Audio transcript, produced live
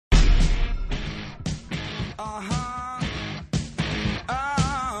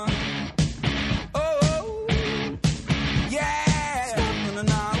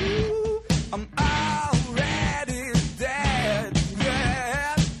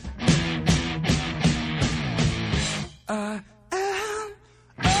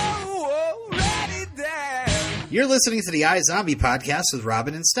You're listening to the iZombie podcast with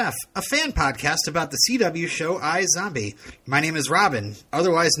Robin and Steph, a fan podcast about the CW show iZombie. My name is Robin,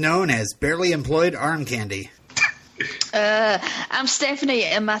 otherwise known as Barely Employed Arm Candy. I'm Stephanie,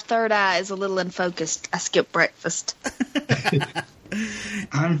 and my third eye is a little unfocused. I skipped breakfast.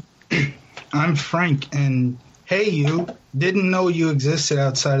 I'm Frank, and hey, you didn't know you existed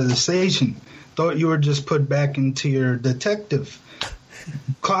outside of the station. Thought you were just put back into your detective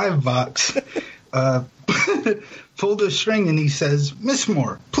Clive box. Pulled the string and he says, "Miss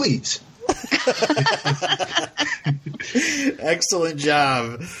Moore, please." Excellent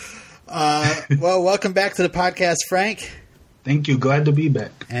job. Well, welcome back to the podcast, Frank. Thank you. Glad to be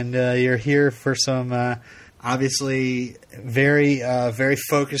back. And you're here for some, obviously, very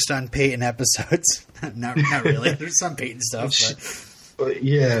focused on Peyton episodes. not really. There's some Peyton stuff, but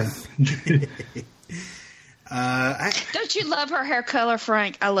yeah. Don't you love her hair color,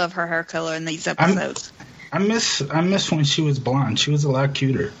 Frank? I love her hair color in these episodes. I miss when she was blonde. She was a lot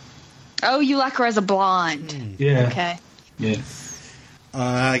cuter. Oh, you like her as a blonde? Yeah. Okay. Yeah.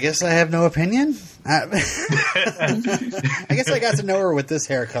 I guess I have no opinion. I guess I got to know her with this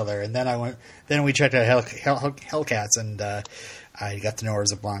hair color, and then Then we checked out Hellcats, and I got to know her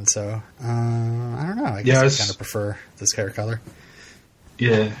as a blonde. So I don't know. I guess I kind of prefer this hair color.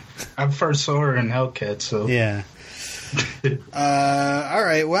 Yeah, I first saw her in Hellcat, so... Yeah. All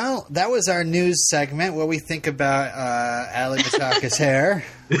right, well, that was our news segment. What we think about Ali Mataka's hair.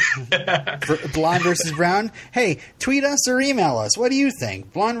 Blonde versus brown. Hey, tweet us or email us. What do you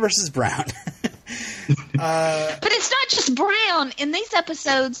think? Blonde versus brown. But it's not just brown. In these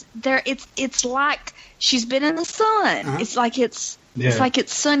episodes, it's like she's been in the sun. Uh-huh. It's like it's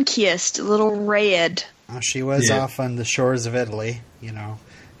sun-kissed, a little red. She was off on the shores of Italy,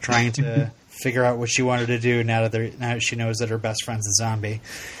 trying to figure out what she wanted to do now that she knows that her best friend's a zombie.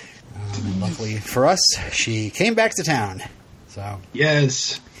 And luckily for us, she came back to town. So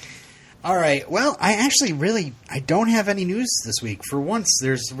yes. All right. Well, I don't have any news this week. For once,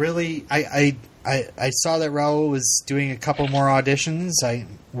 there's really I saw that Raul was doing a couple more auditions.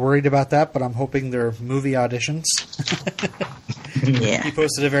 I'm worried about that, but I'm hoping they're movie auditions. Yeah. He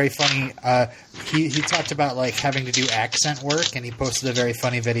posted a very funny he talked about having to do accent work, and he posted a very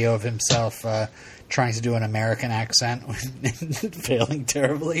funny video of himself trying to do an American accent failing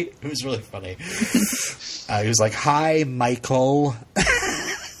terribly. It was really funny. He was like, "Hi, Michael."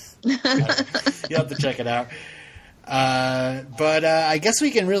 You have to check it out. But I guess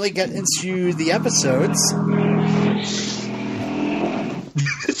we can really get into the episodes.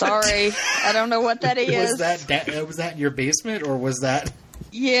 Sorry, I don't know what that is. Was that in your basement, or was that?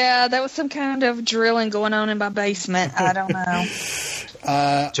 Yeah, that was some kind of drilling going on in my basement. I don't know.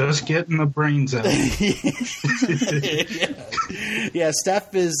 Just getting the brains out. Yeah,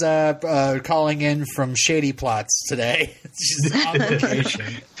 Steph is calling in from Shady Plots today. She's on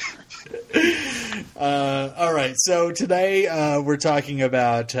vacation. All right, so today we're talking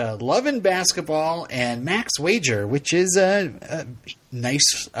about Love and Basketball and Max Wager, which is a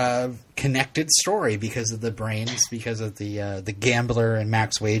nice connected story because of the brains, because of the gambler, and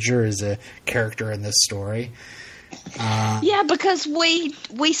Max Wager is a character in this story. Yeah, because we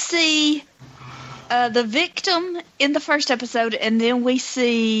see the victim in the first episode, and then we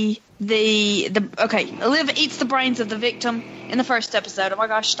see Liv eats the brains of the victim in the first episode. Oh my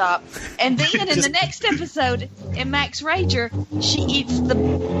gosh, stop. And then in the next episode, in Max Wager, she eats the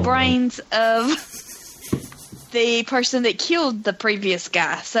brains of the person that killed the previous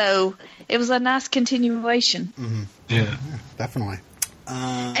guy. So it was a nice continuation. Mm-hmm. Yeah, definitely.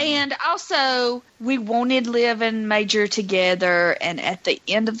 And also, we wanted Liv and Major together, and at the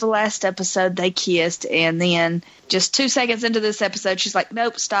end of the last episode, they kissed, and then just 2 seconds into this episode, she's like,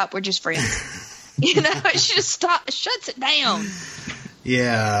 "Nope, stop, we're just friends." She just shuts it down.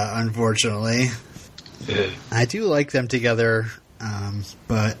 Yeah, unfortunately. I do like them together,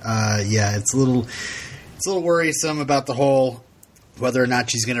 but it's a little worrisome about the whole whether or not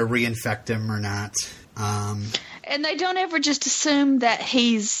she's going to reinfect him or not. And they don't ever just assume that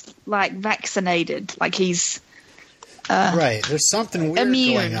he's vaccinated, like he's right. There's something weird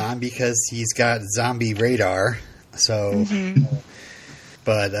immune. Going on because he's got zombie radar. So,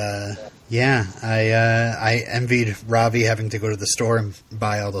 but I envied Ravi having to go to the store and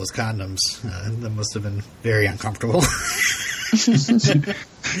buy all those condoms. That must have been very uncomfortable.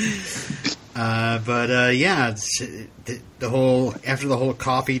 After the whole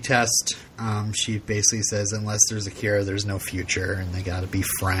coffee test, she basically says, unless there's a cure, there's no future, and they got to be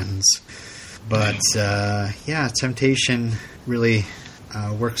friends. But temptation really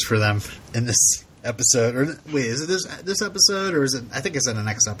works for them in this episode. Or wait, is it this episode, or is it? I think it's in the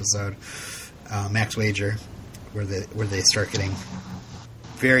next episode, Max Wager, where they start getting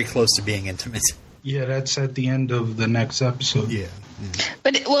very close to being intimate. Yeah, that's at the end of the next episode. Yeah.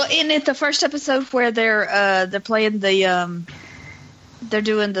 But isn't it the first episode where they're playing the they're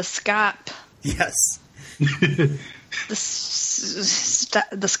doing the Skype? Yes. the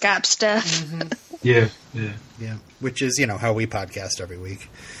Skype stuff. Mm-hmm. Yeah. Which is, how we podcast every week.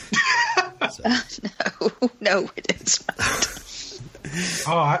 No, it is not.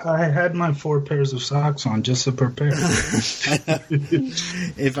 Oh, I had my 4 pairs of socks on just to prepare.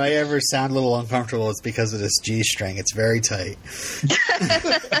 If I ever sound a little uncomfortable, it's because of this G-string. It's very tight.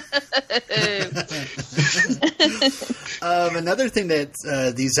 Another thing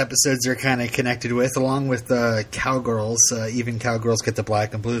that these episodes are kind of connected with, along with Cowgirls, even Cowgirls Get the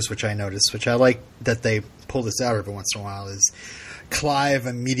Black and Blues, which I noticed, which I like that they pull this out every once in a while, is Clive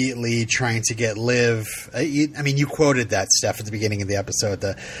immediately trying to get Liv. You quoted that, Steph, at the beginning of the episode.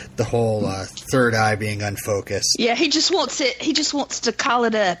 The whole third eye being unfocused. Yeah, he just wants it. He just wants to call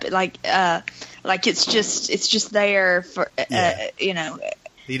it up, like it's just there for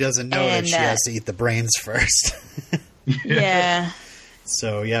He doesn't know that she has to eat the brains first. Yeah.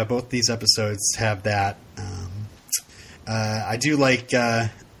 So both these episodes have that. I do like.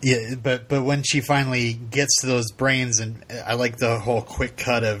 Yeah, but when she finally gets to those brains, and I like the whole quick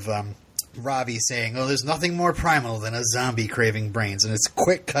cut of Ravi saying, "Oh, there's nothing more primal than a zombie craving brains," and it's a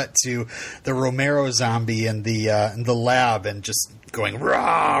quick cut to the Romero zombie in the lab and just going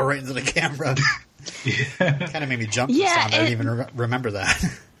rah right into the camera. Kind of made me jump. I didn't even remember that.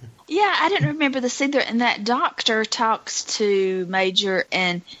 Yeah, I didn't remember this either. And that doctor talks to Major,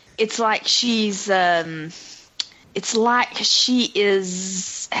 and it's like she's. It's like she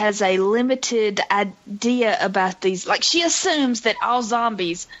has a limited idea about these. Like, she assumes that all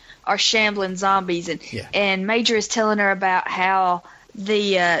zombies are shambling zombies, and Major is telling her about how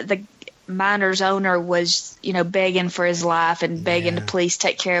the miner's owner was, begging for his life and begging to please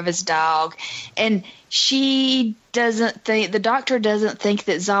take care of his dog, and she doesn't think, the doctor doesn't think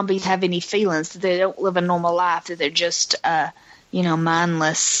that zombies have any feelings, that they don't live a normal life, that they're just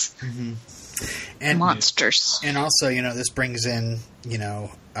mindless. Mm-hmm. And monsters. And also, this brings in,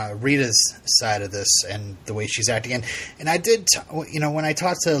 Rita's side of this and the way she's acting. And I did, when I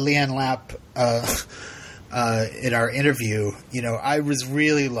talked to Leanne Lapp in our interview, I was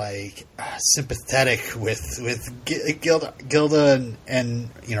really sympathetic with Gilda and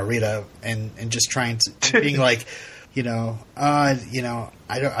Rita and just trying to being like, it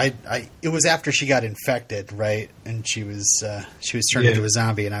was after she got infected, right? And she was turned into a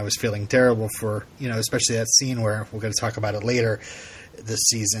zombie, and I was feeling terrible for, especially that scene where we're going to talk about it later this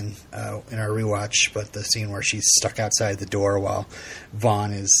season in our rewatch, but the scene where she's stuck outside the door while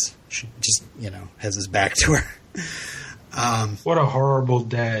Vaughn is just, has his back to her. What a horrible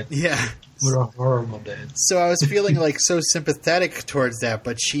dad. Yeah. What a horrible dad. So I was feeling so sympathetic towards that,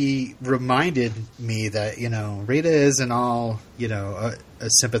 but she reminded me that, Rita isn't all, a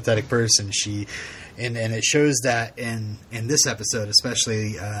sympathetic person. And it shows that in this episode,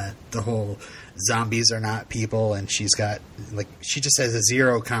 especially the whole zombies are not people, and she's got, she just has a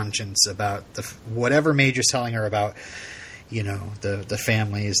zero conscience about whatever Major's telling her about, the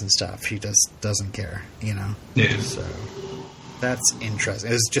families and stuff. She just doesn't care, Yeah. So that's interesting.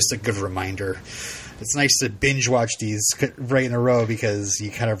 It was just a good reminder. It's nice to binge watch these right in a row because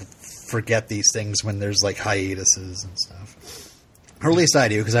you kind of forget these things when there's hiatuses and stuff. Or at least I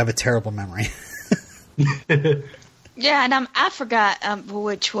do, because I have a terrible memory. Yeah, and I forgot,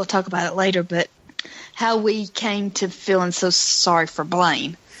 which we'll talk about it later, but how we came to feeling so sorry for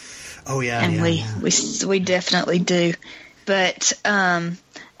Blaine. Oh yeah, and we definitely do. But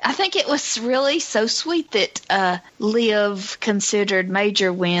I think it was really so sweet that Liv considered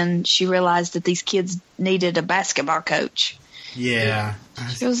Major when she realized that these kids needed a basketball coach. Yeah.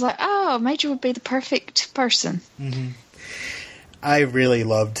 It was like, oh, Major would be the perfect person. Mm-hmm. I really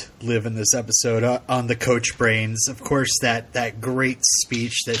loved Liv in this episode on the coach brains. Of course, that great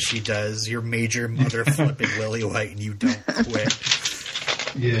speech that she does, "You're Major Mother Flipping Lily White and you don't quit."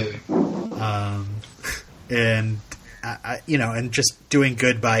 Yeah. And and just doing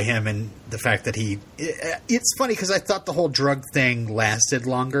good by him, and the fact that it's funny because I thought the whole drug thing lasted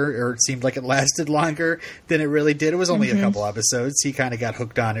longer, or it seemed like it lasted longer than it really did. It was only a couple episodes. He kind of got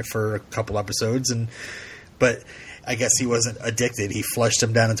hooked on it for a couple episodes, but I guess he wasn't addicted. He flushed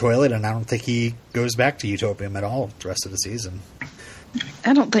him down the toilet, and I don't think he goes back to Utopium at all the rest of the season.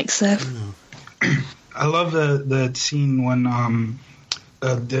 I don't think so. I love the scene when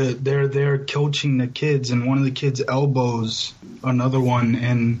they're there coaching the kids, and one of the kids elbows another one,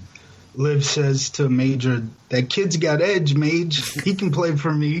 and Liv says to Major, "That kid's got edge, Mage. He can play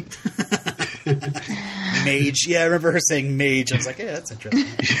for me." Mage. Yeah, I remember her saying Mage. I was like, yeah, that's interesting.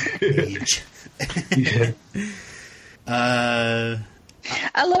 Mage. Yeah.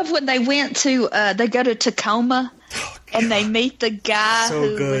 I love when they went to they go to Tacoma and they meet the guy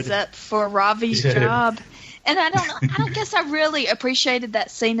who was up for Ravi's job. And I don't guess I really appreciated that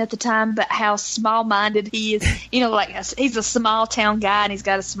scene at the time, but how small-minded he is. You know, like he's a small-town guy and he's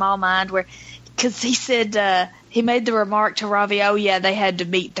got a small mind because he said he made the remark to Ravi, "Oh yeah, they had to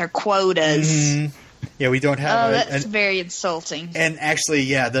meet their quotas." Mm-hmm. Yeah, we don't have. That's very insulting. And actually,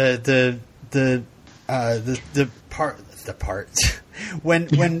 yeah, the part when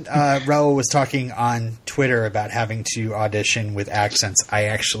Raul was talking on Twitter about having to audition with accents, I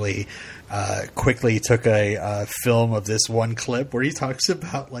actually quickly took a film of this one clip where he talks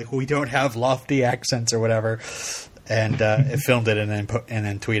about like we don't have lofty accents or whatever, and filmed it and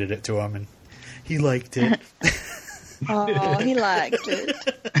then tweeted it to him, and he liked it. Oh, he liked it.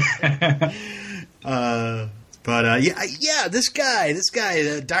 Yeah, this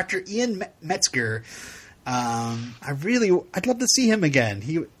guy, Dr. Ian Metzger. I'd love to see him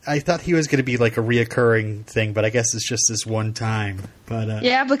again. I thought he was going to be like a reoccurring thing, but I guess it's just this one time. But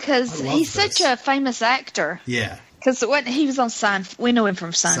yeah, because he's such a famous actor. Yeah, because when he was on Seinfeld, we know him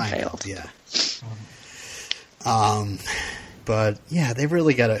from Seinfeld. Yeah. But yeah, they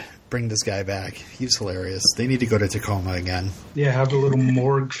really got to bring this guy back. He's hilarious. They need to go to Tacoma again. Yeah, have a little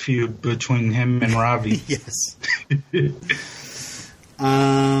morgue feud between him and Ravi. Yes.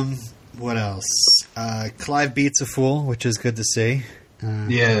 What else? Clive beats a fool, which is good to see.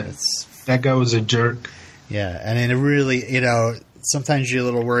 That guy was a jerk. Yeah, and it really, sometimes you're a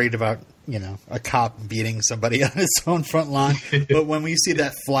little worried about, a cop beating somebody on his own front lawn. But when we see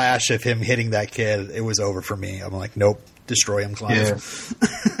that flash of him hitting that kid, it was over for me. I'm like, nope, destroy him, Clive.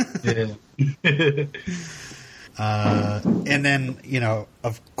 Yeah. And then,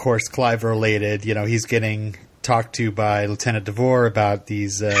 of course, Clive related, he's getting talked to by Lieutenant DeVore about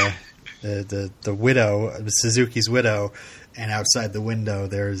these, the widow, Suzuki's widow, and outside the window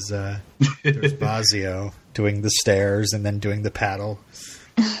there's Bazio doing the stairs and then doing the paddle.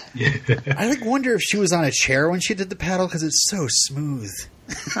 Yeah. I wonder if she was on a chair when she did the paddle because it's so smooth.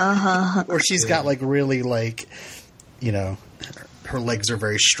 Or she's got really her legs are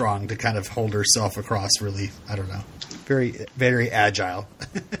very strong to kind of hold herself across. Really, I don't know, very very agile.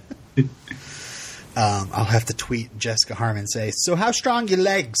 I'll have to tweet Jessica Harmon and say, "So how strong your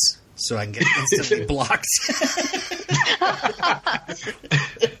legs?" So I can get instantly blocked.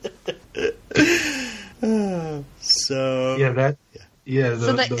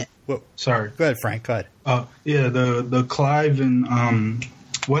 Sorry. Go ahead, Frank. Go ahead. The Clive and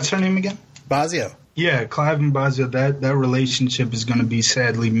what's her name again? Bazio. Yeah, Clive and Bazio. That relationship is going to be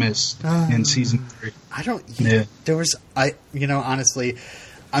sadly missed in season 3. I don't. There was. Honestly,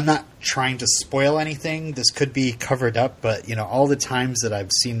 I'm not trying to spoil anything. This could be covered up, but all the times that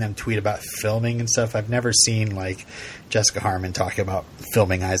I've seen them tweet about filming and stuff, I've never seen Jessica Harmon talk about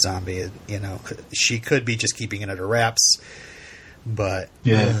filming iZombie. She could be just keeping it under wraps, but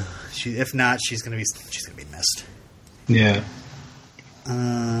if not, she's gonna be missed. Yeah.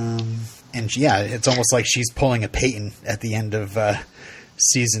 And it's almost like she's pulling a Peyton at the end of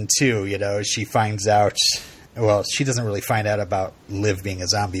season 2. She finds out. Well, she doesn't really find out about Liv being a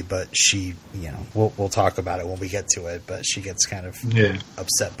zombie, but she, we'll talk about it when we get to it. But she gets kind of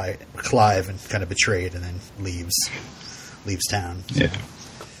upset by Clive and kind of betrayed, and then leaves town. Yeah.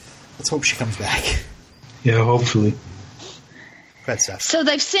 Let's hope she comes back. Yeah, hopefully. Good stuff. So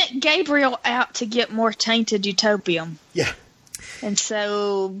they've sent Gabriel out to get more tainted utopium. Yeah. And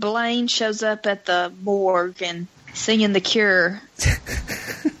so Blaine shows up at the morgue and singing The Cure. Yeah,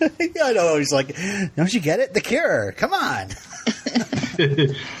 I know. He's like, don't you get it? The Cure. Come on.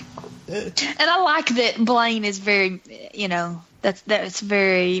 And I like that Blaine is very, that's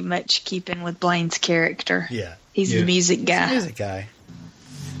very much keeping with Blaine's character. Yeah. He's the music guy. He's the music guy.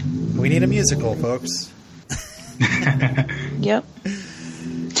 We need a musical, folks. Yep.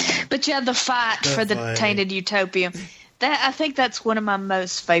 But yeah, the fight for the tainted utopium. I think that's one of my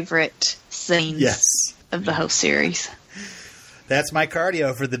most favorite scenes of the whole series. That's my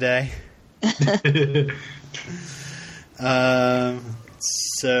cardio for the day.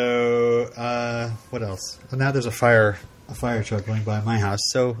 So, what else? Well, now there's a fire a fire truck going by my house.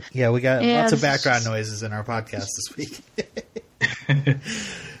 So, yeah, we got lots of background noises in our podcast this week.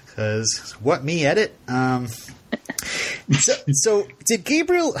 Because, me edit? So, did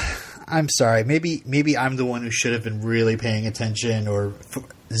Gabriel... I'm sorry, maybe I'm the one who should have been really paying attention or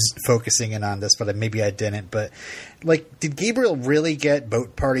focusing in on this, but maybe I didn't. But, like, did Gabriel really get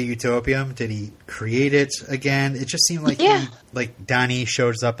Boat Party Utopium? Did he create it again? It just seemed like Donnie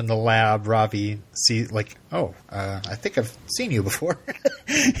shows up in the lab, Ravi see like, I think I've seen you before.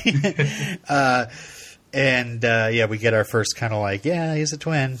 We get our first kind of like, he's a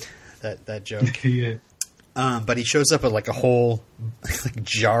twin, that joke. Yeah. But he shows up with like a whole like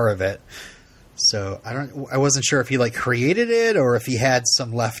jar of it. So I wasn't sure if he like created it or if he had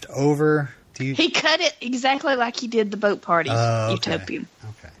some left over. He cut it exactly like he did the Boat Party Utopium.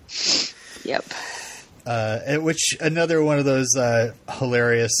 Okay. Yep. Which another one of those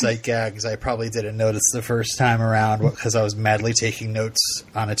hilarious sight gags I probably didn't notice the first time around because I was madly taking notes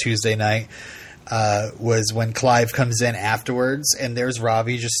on a Tuesday night. Was when Clive comes in afterwards and there's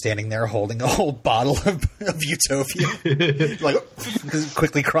Ravi just standing there holding a whole bottle of Utopia. Like,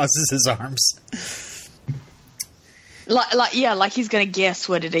 quickly crosses his arms. Like he's going to guess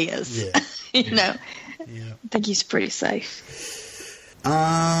what it is. Yeah. Yeah. I think he's pretty safe.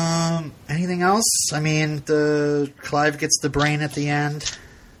 Anything else? I mean, Clive gets the brain at the end,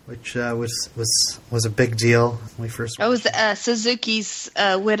 which was a big deal when we first. Suzuki's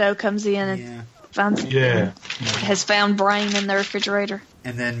widow comes in and finds has found brain in the refrigerator.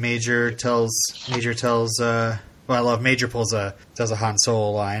 And then Major tells I love Major does a Han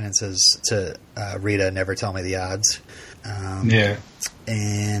Solo line and says to Rita, "Never tell me the odds."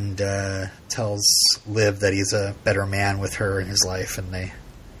 And tells Liv that he's a better man with her in his life, and they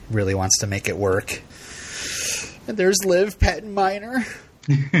really wants to make it work. And there's Liv petting Minor.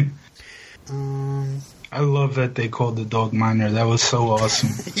 I love that they called the dog Minor. That was so awesome.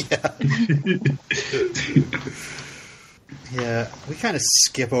 Yeah, we kind of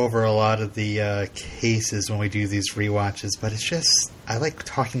skip over a lot of the cases when we do these rewatches, but it's just I like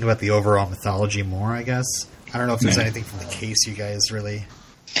talking about the overall mythology more, I guess. I don't know if there's anything from the case you guys really...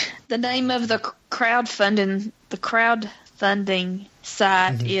 The name of the crowdfunding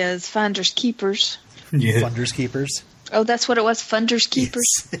site is Finders Keepers. Yeah. Funders Keepers. Oh, that's what it was? Funders Keepers?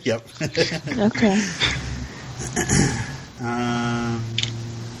 Yes. Yep. Okay.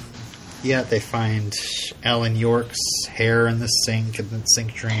 They find Ellen York's hair in the sink and the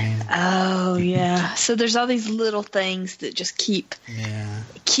sink drain. Oh, yeah. So there's all these little things that just keep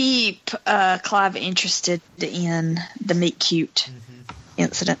Clive interested in the meet cute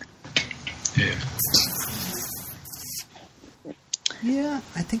incident. Yeah. Yeah,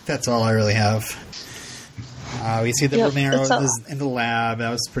 I think that's all I really have. We see that Romero is in the lab. That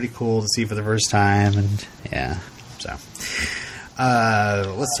was pretty cool to see for the first time. And so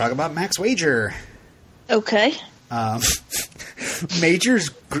let's talk about Max Wager. Okay.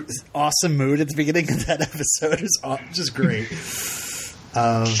 Major's awesome mood at the beginning of that episode is just great.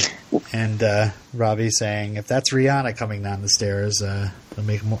 And Robbie saying, if that's Rihanna coming down the stairs, it'll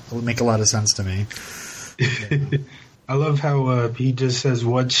make a lot of sense to me. I love how he just says,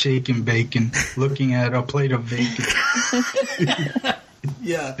 "What's shaking bacon?" looking at a plate of bacon.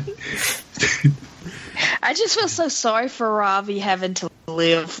 Yeah. I just feel so sorry for Ravi having to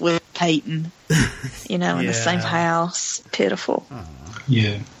live with Peyton, in the same house. Pitiful.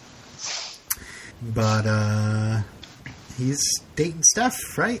 Yeah. But he's dating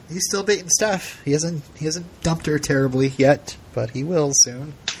Steph, right? He's still dating Steph. He hasn't dumped her terribly yet, but he will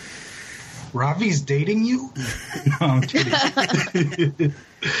soon. Ravi's dating you? No, I'm kidding.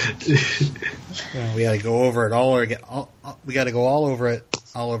 We got to go over it all again. We got to go all over it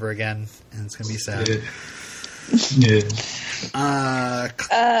all over again, and it's gonna be sad. Yeah.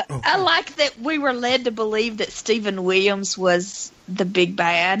 I like that we were led to believe that Stephen Williams was the big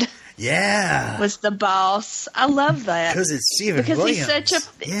bad. Yeah, was the boss. I love that because it's Stephen Williams.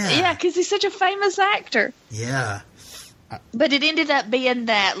 Because he's such a famous actor. Yeah. But it ended up being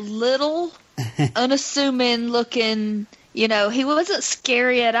that little, unassuming looking, he wasn't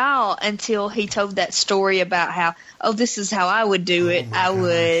scary at all until he told that story about how, this is how I would do it. I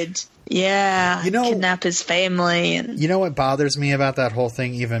would, kidnap his family. And you know what bothers me about that whole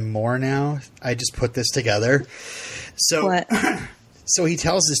thing even more now? I just put this together. So, what? So he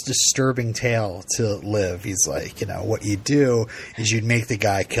tells this disturbing tale to Liv. He's like, what you do is you'd make the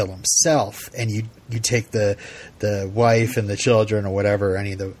guy kill himself, and you take the wife and the children or whatever,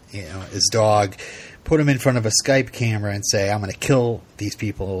 his dog, put him in front of a Skype camera and say, I'm going to kill these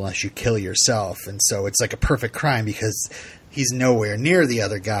people unless you kill yourself. And so it's like a perfect crime because he's nowhere near the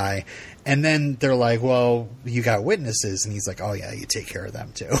other guy. And then they're like, well, you got witnesses. And he's like, oh, yeah, you take care of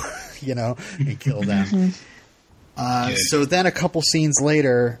them, too, and kill them. So then a couple scenes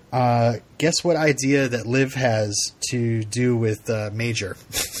later, guess what idea that Liv has to do with Major?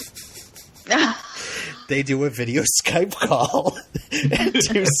 They do a video Skype call and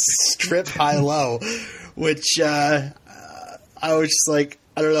do strip high-low, which I was just like,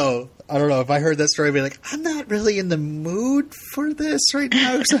 I don't know. If I heard that story, I'd be like, I'm not really in the mood for this right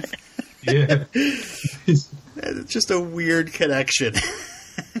now. Yeah. It's just a weird connection.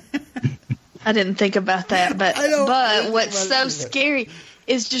 I didn't think about that, but what's so scary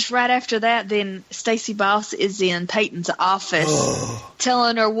is just right after that, then Stacey Boss is in Peyton's office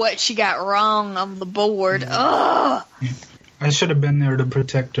telling her what she got wrong on the board. Oh, I should have been there to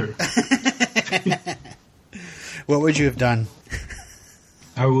protect her. What would you have done?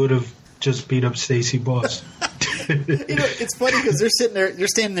 I would have just beat up Stacey Boss. It's funny because they're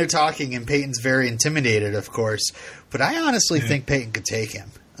standing there talking, and Peyton's very intimidated, of course. But I honestly think Peyton could take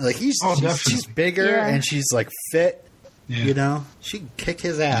him. Like she's bigger and she's like fit. Yeah. She can kick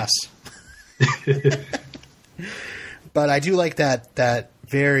his ass. But I do like that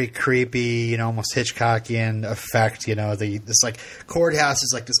very creepy, almost Hitchcockian effect. This like courthouse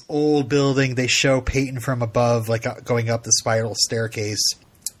is like this old building. They show Peyton from above, like going up the spiral staircase.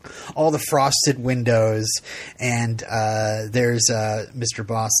 All the frosted windows, and there's Mr.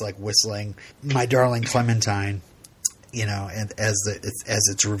 Boss like whistling "My Darling Clementine," and as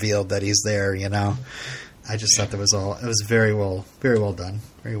it's revealed that he's there, I just thought it was very well done,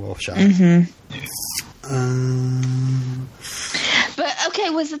 very well shot. Mm-hmm. But okay,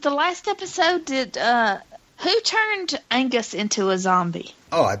 was it the last episode? Did who turned Angus into a zombie?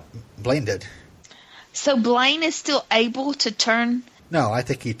 Oh, Blaine did. So Blaine is still able to turn. No, I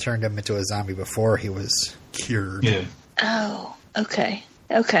think he turned him into a zombie before he was cured. Yeah. Oh, okay.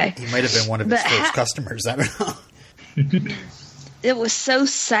 Okay. He might have been one of his first customers. I don't know. It was so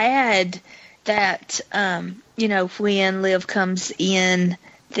sad that, when Liv comes in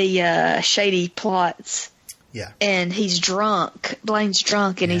the shady plots. Yeah. And he's drunk. Blaine's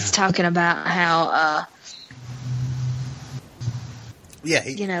drunk, and he's talking about how...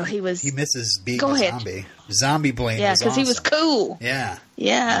 he was... He misses being a zombie. Zombie Blaine was awesome. Yeah, because he was cool. Yeah.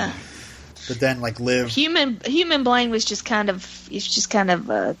 Yeah. But then, like, Liv... Human Blaine was just kind of...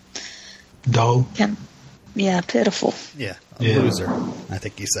 dull. Pitiful. Yeah, a loser, I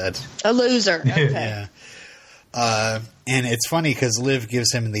think he said. A loser, okay. Yeah. And it's funny because Liv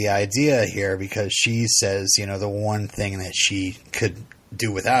gives him the idea here because she says, the one thing that she could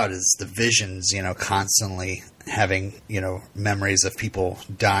do without is the visions, constantly having, memories of people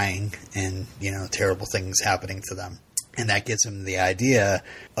dying and, terrible things happening to them. And that gives him the idea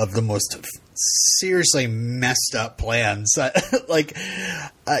of the most seriously messed up plans. I'm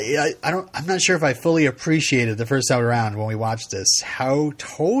not sure if I fully appreciated the first time around when we watched this, how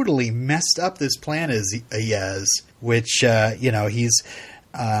totally messed up this plan is, which, he's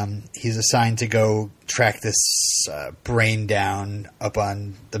assigned to go track this brain down up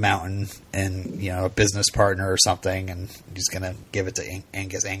on the mountain and, a business partner or something, and he's going to give it to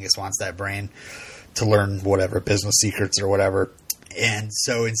Angus. Angus wants that brain to learn whatever business secrets or whatever. And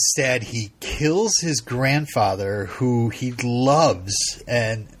so instead he kills his grandfather, who he loves,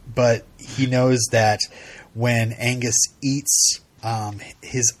 but he knows that when Angus eats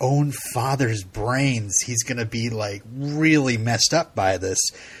his own father's brains, he's going to be like really messed up by this.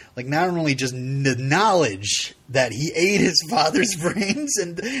 Like, not only just the knowledge that he ate his father's brains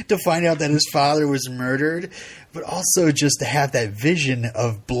and to find out that his father was murdered, but also just to have that vision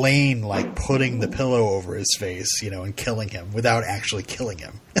of Blaine, like, putting the pillow over his face, and killing him without actually killing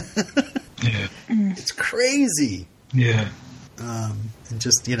him. Yeah. It's crazy. Yeah. And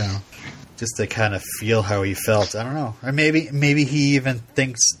just, just to kind of feel how he felt. I don't know. Or maybe he even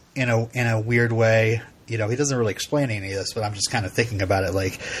thinks in a weird way. He doesn't really explain any of this, but I'm just kind of thinking about it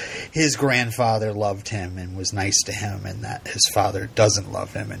like his grandfather loved him and was nice to him, and that his father doesn't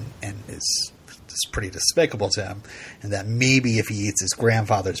love him and is pretty despicable to him, and that maybe if he eats his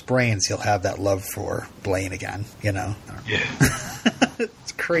grandfather's brains, he'll have that love for Blaine again, I don't know. Yeah.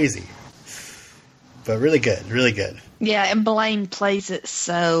 It's crazy. But really good, really good. Yeah, and Blaine plays it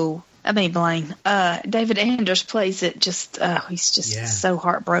so... David Anders plays it just, he's just so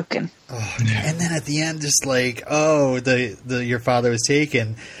heartbroken. Oh, and then at the end, just like, your father was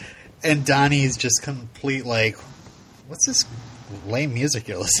taken, and Donnie's just complete like, what's lame music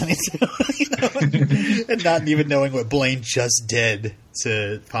you're listening to, and not even knowing what Blaine just did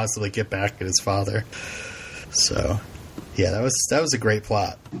to possibly get back at his father. So, yeah, that was a great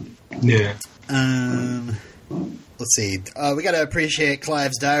plot. Yeah. Let's see. We got to appreciate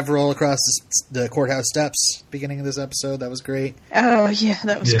Clive's dive roll across the courthouse steps beginning of this episode. That was great. Oh, yeah,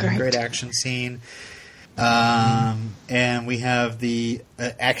 that was great. Great action scene. And we have the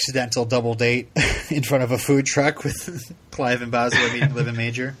accidental double date in front of a food truck with Clive and Boswell meeting Liv and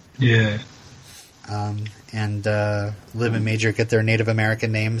Major. Yeah. And Liv and Major get their Native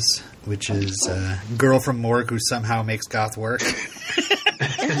American names, which is Girl from Morgue Who Somehow Makes Goth Work.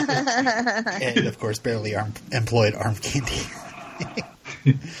 And, of course, Barely Employed Armed Candy.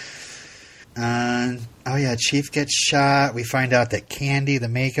 Oh, yeah, Chief gets shot. We find out that Candy, the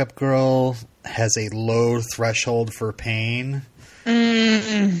makeup girl, has a low threshold for pain.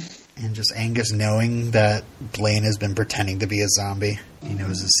 And just Angus knowing that Blaine has been pretending to be a zombie. He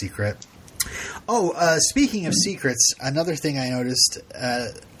knows his secret. Oh, speaking of secrets, another thing I noticed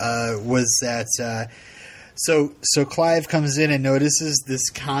was that so Clive comes in and notices this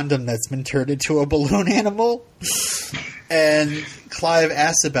condom that's been turned into a balloon animal. And Clive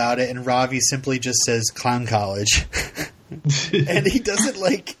asks about it, and Ravi simply just says clown college. And he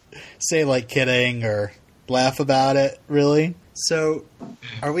doesn't, say, kidding or laugh about it, really. So,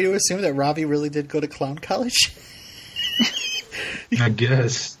 are we to assume that Ravi really did go to clown college? I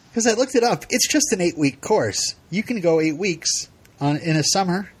guess. Because I looked it up. It's just an 8-week course. You can go 8 weeks in a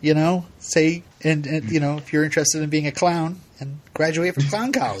summer, say, and if you're interested in being a clown and graduate from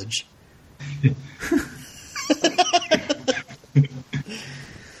clown college.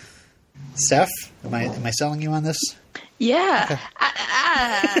 Steph, am I selling you on this? Yeah. Okay.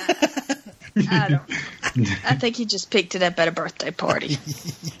 I don't. I think he just picked it up at a birthday party.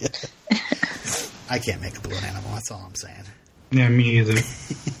 Yeah. I can't make a balloon animal. That's all I'm saying. Yeah, me either.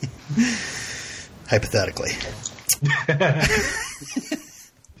 Hypothetically.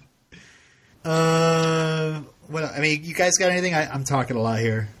 What? I mean, you guys got anything? I'm talking a lot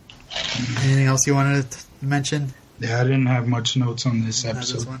here. Anything else you wanted to mention? Yeah, I didn't have much notes on this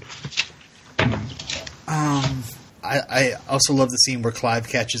episode. I also love the scene where Clive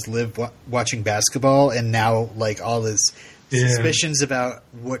catches Liv watching basketball, and now all his suspicions about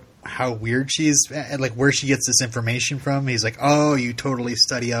how weird she is, and where she gets this information from. He's like, "Oh, you totally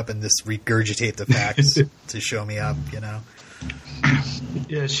study up and just regurgitate the facts to show me up,"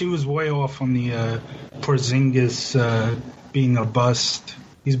 Yeah, she was way off on the Porzingis being a bust.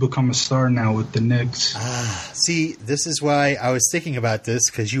 He's become a star now with the Knicks. See, this is why I was thinking about this,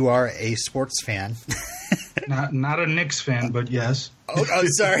 because you are a sports fan. Not a Knicks fan, but yes. Oh,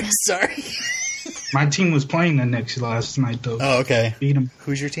 sorry. My team was playing the Knicks last night, though. Oh, okay. Beat them.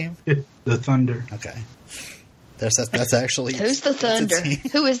 Who's your team? The Thunder. Okay. That's actually... Who's the Thunder?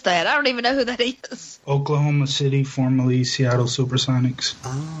 Who is that? I don't even know who that is. Oklahoma City, formerly Seattle Supersonics.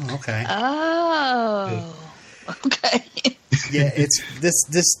 Oh, okay. Oh, okay. Yeah, it's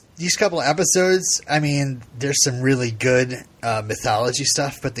these couple episodes. I mean, there's some really good mythology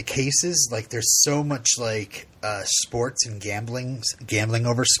stuff, but the cases, there's so much sports and gambling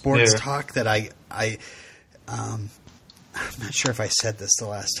over sports talk that I'm not sure if I said this the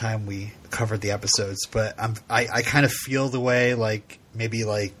last time we covered the episodes, but I kind of feel the way maybe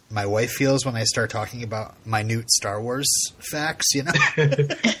my wife feels when I start talking about minute Star Wars facts,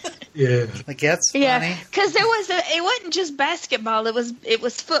 Yeah. That's funny. Yeah, because it wasn't just basketball. It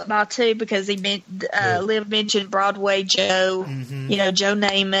was football too, because Liv mentioned Broadway Joe, Joe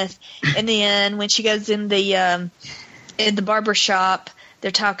Namath, and then when she goes in the barber shop,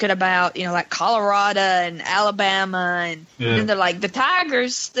 they're talking about Colorado and Alabama, and then they're like the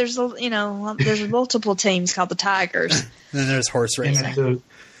Tigers. There's there's multiple teams called the Tigers. And then there's horse racing.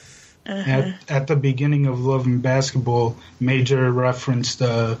 At the beginning of Love and Basketball, Major referenced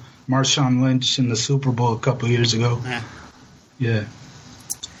Marshawn Lynch in the Super Bowl a couple years ago. Yeah.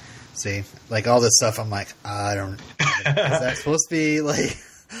 See, all this stuff, I'm like, I don't... Is that supposed to be,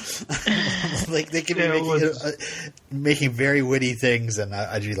 they could be making very witty things, and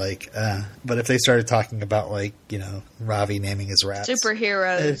I'd be like, but if they started talking about, Ravi naming his rats.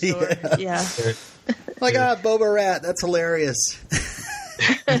 Superheroes. Yeah. Boba Rat, that's hilarious.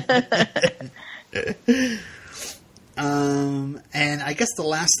 And I guess the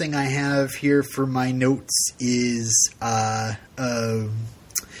last thing I have here for my notes is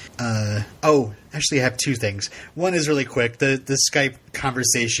actually I have two things. One is really quick. The Skype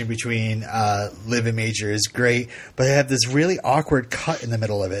conversation between Liv and Major is great, but they have this really awkward cut in the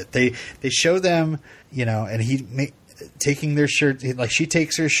middle of it. They show them, and taking their shirt, she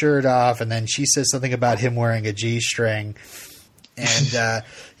takes her shirt off, and then she says something about him wearing a G-string. And,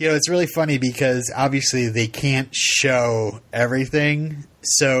 it's really funny because obviously they can't show everything.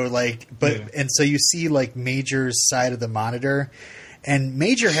 So, so you see, Major's side of the monitor, and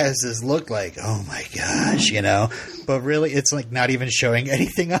Major has this look like, oh my gosh, but really it's, not even showing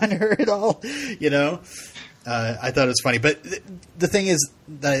anything on her at all, I thought it was funny. But the thing is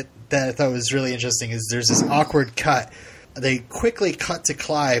that I thought was really interesting is there's this awkward cut. They quickly cut to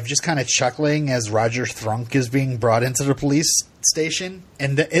Clive just kind of chuckling as Roger Thrunk is being brought into the police station.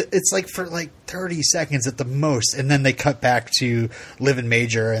 And it's for 30 seconds at the most. And then they cut back to Liv and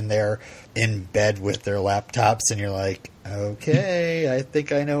Major, and they're in bed with their laptops. And you're like, okay, I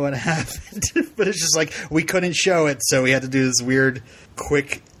think I know what happened. But it's just we couldn't show it. So we had to do this weird,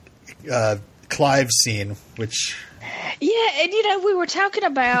 quick Clive scene, which... Yeah, and we were talking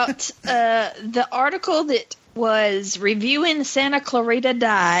about the article that was reviewing Santa Clarita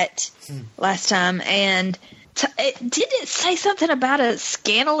Diet last time, and didn't it say something about a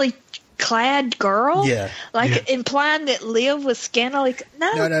scantily clad girl? Yeah. Implying that Liv was scantily...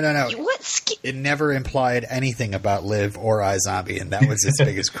 No. What? It never implied anything about Liv or iZombie, and that was its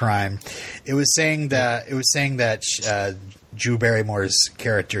biggest crime. It was saying that Drew Barrymore's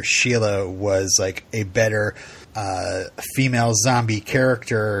character Sheila was a better female zombie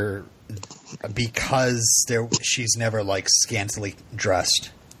character because she's never scantily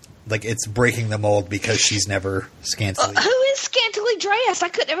dressed. It's breaking the mold because she's never scantily. Who is scantily dressed? I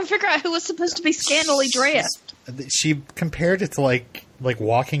could never figure out who was supposed to be scantily dressed. She compared it to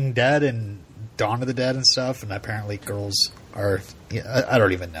Walking Dead and Dawn of the Dead and stuff, and apparently girls are. Yeah, I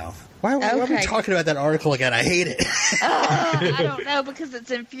don't even know. Why are we talking about that article again? I hate it. I don't know, because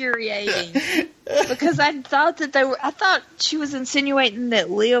it's infuriating. Because I thought that I thought she was insinuating that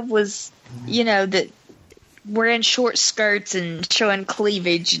Liv was, that wearing short skirts and showing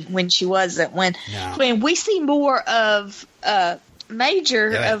cleavage when she wasn't. When we see more of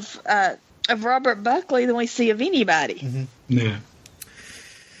Major of Robert Buckley than we see of anybody. Mm-hmm. Yeah.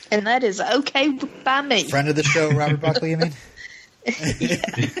 And that is okay by me. Friend of the show, Robert Buckley, you mean?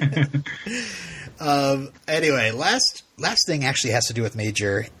 Anyway, last thing actually has to do with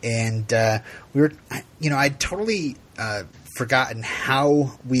Major, and I'd totally forgotten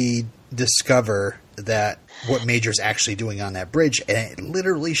how we discover that what Major's actually doing on that bridge, and it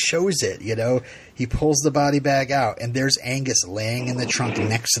literally shows it. He pulls the body bag out, and there's Angus laying in the trunk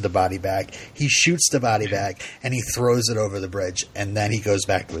next to the body bag. He shoots the body bag, and he throws it over the bridge, and then he goes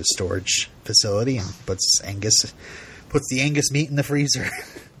back to his storage facility and puts the Angus meat in the freezer.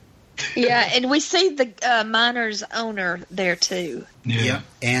 Yeah, and we see the miner's owner there too. Yeah.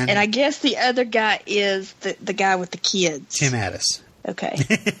 And I guess the other guy is the guy with the kids. Tim Addis. Okay.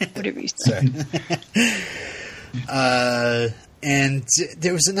 Whatever you say. And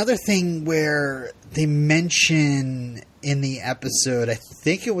there was another thing where they mention in the episode, I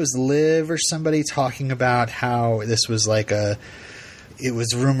think it was Liv or somebody talking about how this was it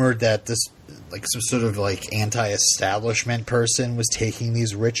was rumored that this some sort of anti-establishment person was taking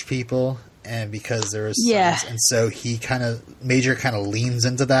these rich people, and because there was and so Major kind of leans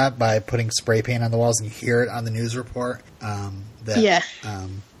into that by putting spray paint on the walls, and you hear it on the news report at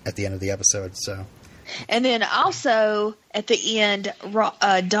the end of the episode. So, and then also at the end,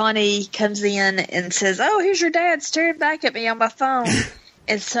 Donnie comes in and says, "Oh, here's your dad staring back at me on my phone,"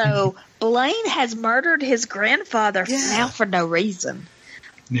 and so Blaine has murdered his grandfather now for no reason.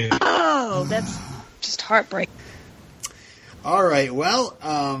 Yeah. Oh, that's just heartbreaking. All right, well,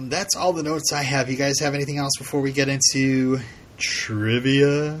 that's all the notes I have. You guys have anything else before we get into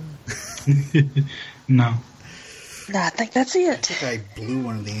trivia? No. No, I think that's it. I think I blew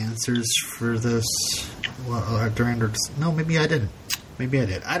one of the answers for this. Well, no, maybe I didn't. Maybe I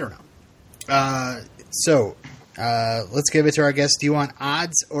did. I don't know. So, let's give it to our guest. Do you want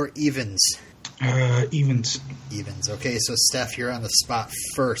odds or evens? Evens. Evens. Okay, so Steph, you're on the spot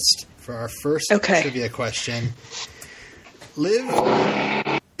first for our first trivia question. Liv.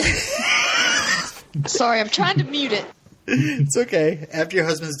 Sorry, I'm trying to mute it. It's okay. After your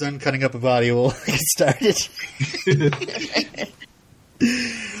husband's done cutting up a body, we'll get started.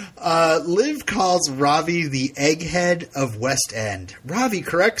 Liv calls Ravi the egghead of West End. Ravi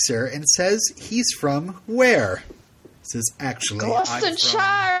corrects her and says he's from where? Says actually, Gloucestershire.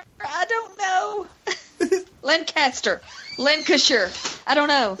 I don't know. Lancaster. Lancashire. I don't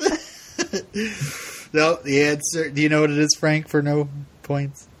know. No, the answer. Do you know what it is, Frank? For no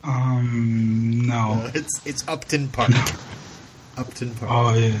points. No. It's Upton Park. Upton Park.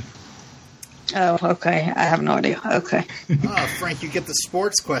 Oh yeah. Oh, okay. I have no idea. Okay. Frank, you get the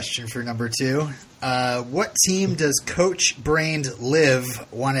sports question for number 2. What team does Coach Brained Liv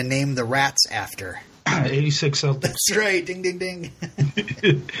want to name the Rats after? 86 Celtics. That's right. Ding, ding, ding.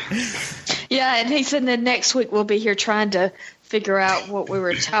 Yeah, and he said that next week we'll be here trying to figure out what we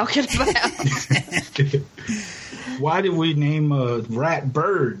were talking about. Why did we name a rat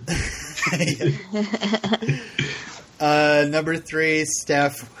Bird? Number 3,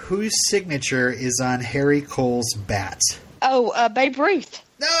 Steph. Whose signature is on Harry Cole's bat? Oh, Babe Ruth.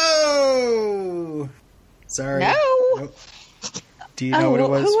 No! Sorry. No. Nope. Do you know what it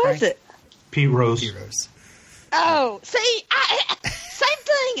was, Who Frank? was it? Pete Rose. Pete Rose. Oh, see, same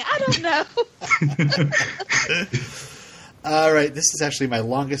thing. I don't know. All right, this is actually my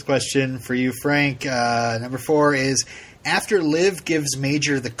longest question for you, Frank. Number 4 is, after Liv gives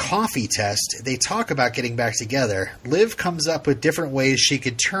Major the coffee test, they talk about getting back together. Liv comes up with different ways she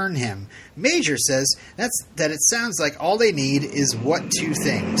could turn him. Major says that it sounds like all they need is what 2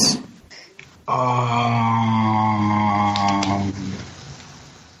 things? I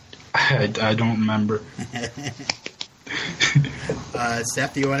don't remember.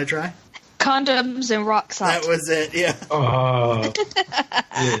 Steph, do you want to try? Condoms and rock salt. That was it, yeah.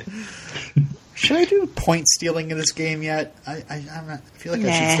 Yeah. Should I do point stealing in this game yet? I feel like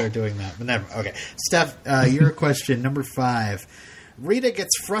I should start doing that, but never. Okay. Steph, your question, number 5. Rita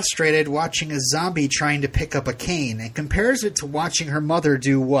gets frustrated watching a zombie trying to pick up a cane and compares it to watching her mother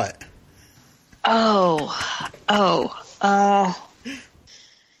do what? I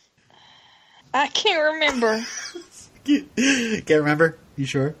can't remember. Can't remember? You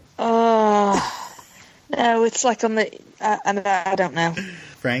sure? No, it's like on the. I don't know.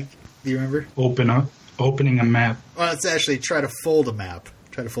 Frank, do you remember? Opening a map. Well, it's actually try to fold a map.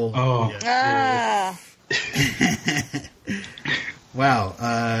 Try to fold. Oh. Yeah.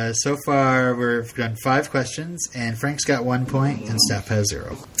 Wow. So far, we've done 5 questions, and Frank's got 1 point, and Steph has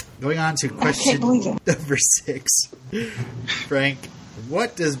 0. Going on to question number 6. Frank,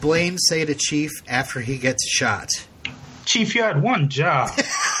 what does Blaine say to Chief after he gets shot? Chief, you had one job.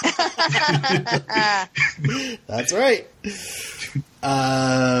 That's right.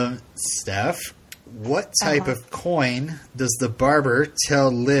 Steph, what type of coin does the barber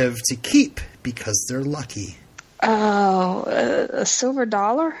tell Liv to keep because they're lucky? Oh, a silver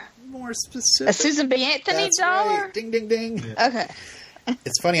dollar? More specific. A Susan B. Anthony That's dollar? Right. Ding, ding, ding. Yeah. Okay.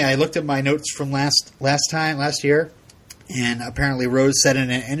 It's funny, I looked at my notes from last year, and apparently Rose said in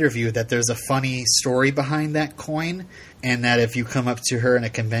an interview that there's a funny story behind that coin, and that if you come up to her in a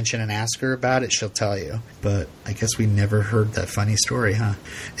convention and ask her about it, she'll tell you. But I guess we never heard that funny story, huh?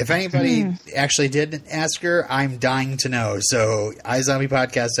 If anybody actually did ask her, I'm dying to know. So,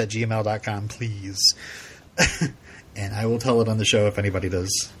 iZombiePodcast@gmail.com, please. And I will tell it on the show if anybody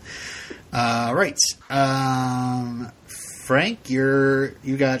does. Right. Frank,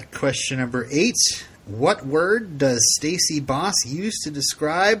 you got question number 8. What word does Stacy Boss use to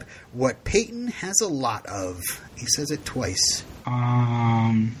describe what Peyton has a lot of? He says it twice.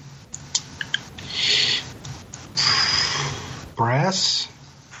 Brass?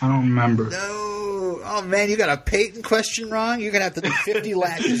 I don't remember. No. Oh, man, you got a Peyton question wrong? You're going to have to do 50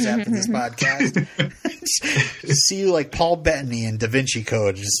 lashes after this podcast. Just see you like Paul Bettany in Da Vinci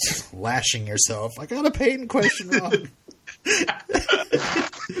Code, just lashing yourself. I got a Peyton question wrong.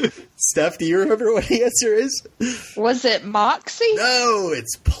 Steph, do you remember what the answer is? Was it Moxie? No,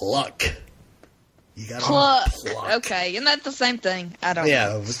 it's pluck. You got Pluck. Pluck. Okay, isn't that the same thing? I don't know.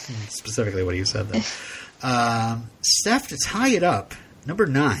 Yeah, it was specifically what you said there. Steph, to tie it up, number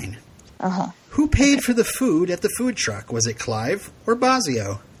 9. Who paid for the food at the food truck? Was it Clive or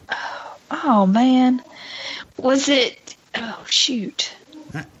Bazio? Oh, man. Was it... Oh, shoot.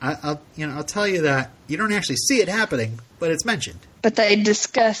 I'll tell you that you don't actually see it happening, but it's mentioned. But they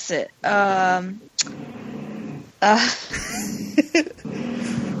discuss it. I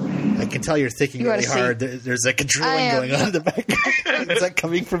can tell you're thinking really hard. There's like a drilling going on in the background. Is that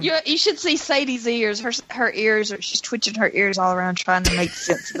coming from... You should see Sadie's ears. Her ears, she's twitching her ears all around trying to make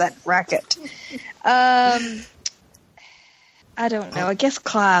sense of that racket. I don't know. I guess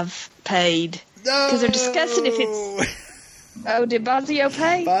Clive paid. No! Because they're discussing if it's... Oh, did Bazio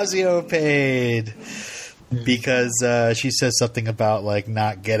pay? Bazio paid. Because she says something about like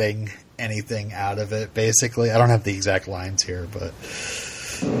not getting anything out of it, basically. I don't have the exact lines here, but...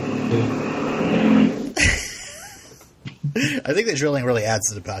 I think the drilling really adds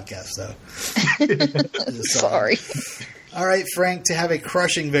to the podcast, though. Sorry. All right, Frank, to have a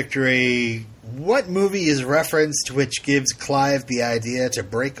crushing victory, what movie is referenced which gives Clive the idea to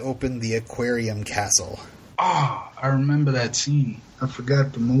break open the aquarium castle? Oh, I remember that scene. I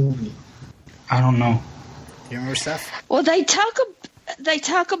forgot the movie. I don't know. Do you remember stuff? Well, they talk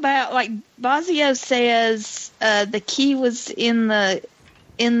about, like, Bazio says the key was in the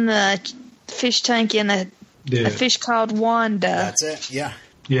fish tank in a fish called Wanda. That's it. Yeah.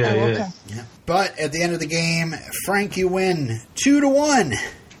 Yeah, Okay. Yeah. But at the end of the game, Frank, you win 2-1.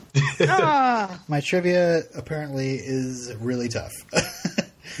 My trivia apparently is really tough.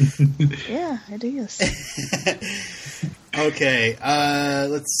 Yeah, it is. Okay,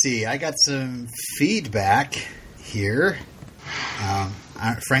 let's see. I got some feedback here.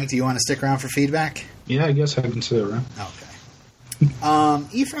 Frank, do you want to stick around for feedback? Yeah, I guess I can sit around. Okay.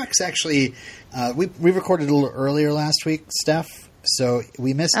 Efrex actually, we recorded a little earlier last week, Steph, so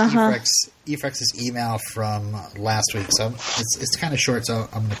we missed Efrex's email from last week, so it's kind of short, so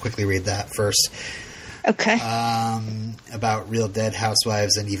I'm going to quickly read that first. Okay. About Real Dead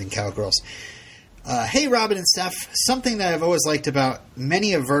Housewives and even Cowgirls. Hey, Robin and Steph. Something that I've always liked about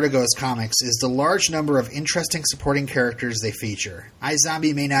many of Vertigo's comics is the large number of interesting supporting characters they feature.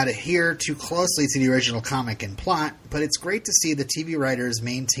 iZombie may not adhere too closely to the original comic and plot, but it's great to see the TV writers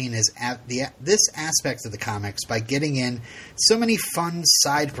maintain this aspect of the comics by getting in so many fun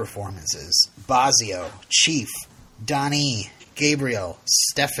side performances. Bazio, Chief, Donnie, Gabriel,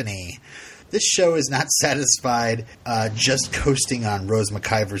 Stephanie. This show is not satisfied just coasting on Rose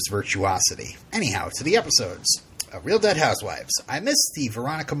McIver's virtuosity. Anyhow, to the episodes. Real Dead Housewives. I missed the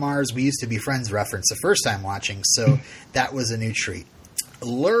Veronica Mars We Used to Be Friends reference the first time watching, so that was a new treat.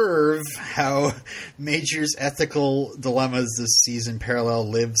 Lerv, how Major's ethical dilemmas this season parallel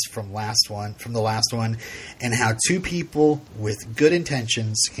lives from the last one, and how two people with good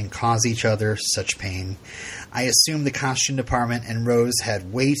intentions can cause each other such pain. I assume the costume department and Rose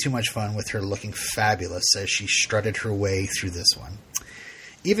had way too much fun with her looking fabulous as she strutted her way through this one.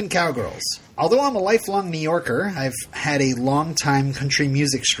 Even Cowgirls. Although I'm a lifelong New Yorker, I've had a long-time country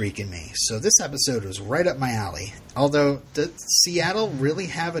music streak in me, so this episode was right up my alley. Although, does Seattle really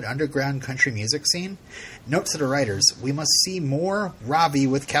have an underground country music scene? Note to the writers, we must see more Ravi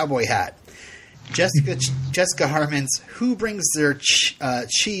with cowboy hat. Jessica Harmon's Who Brings Their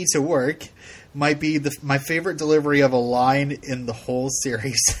Chi to Work might be my favorite delivery of a line in the whole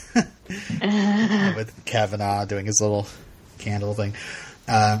series. With Kavanaugh doing his little candle thing.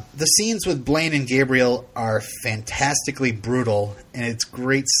 The scenes with Blaine and Gabriel are fantastically brutal, and it's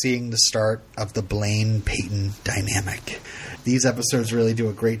great seeing the start of the Blaine-Peyton dynamic. These episodes really do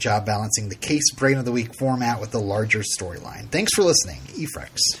a great job balancing the Case Brain of the Week format with the larger storyline. Thanks for listening,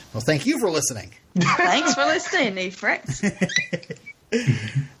 Efrex. Well, thank you for listening. Thanks for listening, Efrex.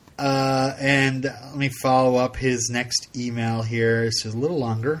 And let me follow up his next email here. It's a little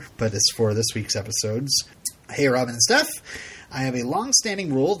longer, but it's for this week's episodes. Hey, Robin and Steph. I have a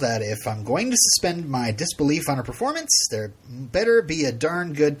long-standing rule that if I'm going to suspend my disbelief on a performance, there better be a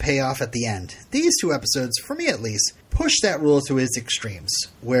darn good payoff at the end. These two episodes, for me at least, pushed that rule to its extremes,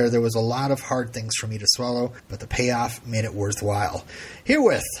 where there was a lot of hard things for me to swallow, but the payoff made it worthwhile.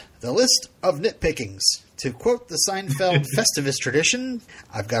 Herewith, the list of nitpickings. To quote the Seinfeld Festivus tradition,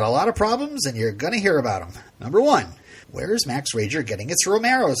 I've got a lot of problems, and you're going to hear about them. Number 1, where is Max Rager getting its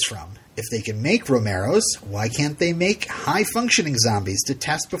Romeros from? If they can make Romeros, why can't they make high-functioning zombies to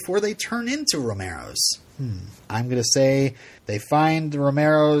test before they turn into Romeros? I'm going to say they find the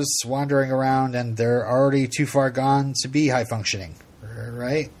Romeros wandering around and they're already too far gone to be high-functioning.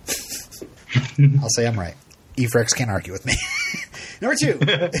 Right? I'll say I'm right. Efrex can't argue with me. Number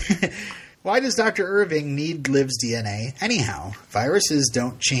 2. Why does Dr. Irving need Liv's DNA anyhow? Viruses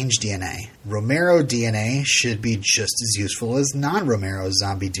don't change DNA. Romero DNA should be just as useful as non-Romero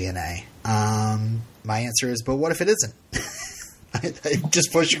zombie DNA. My answer is, but what if it isn't? I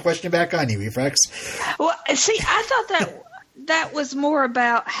just pushed your question back on you, Efrex. Well, see, I thought that was more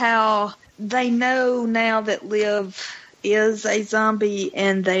about how they know now that Liv is a zombie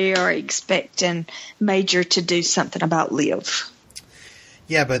and they are expecting Major to do something about Liv.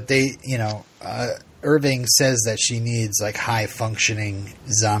 Yeah, but they, Irving says that she needs like high functioning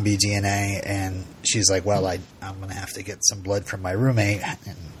zombie DNA, and she's like, "Well, I'm going to have to get some blood from my roommate."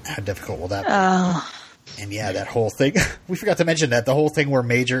 And how difficult will that be? And yeah, that whole thing. We forgot to mention that the whole thing where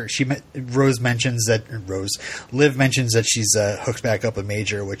Liv mentions that she's hooked back up with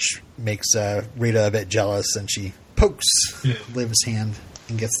Major, which makes Rita a bit jealous, and she pokes Liv's hand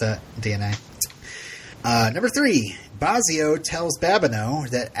and gets that DNA. Number 3. Bazio tells Babineau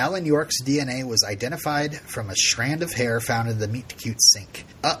that Alan York's DNA was identified from a strand of hair found in the Meet Cute sink.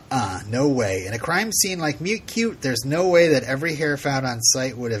 No way. In a crime scene like Meet Cute, there's no way that every hair found on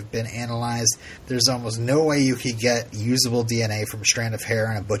site would have been analyzed. There's almost no way you could get usable DNA from a strand of hair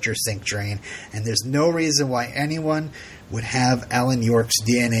on a butcher sink drain, and there's no reason why anyone would have Alan York's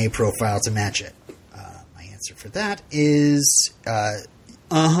DNA profile to match it. My answer for that is,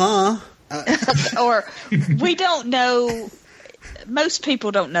 or we don't know. Most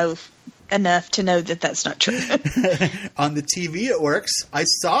people don't know enough to know that that's not true. On the TV, it works. I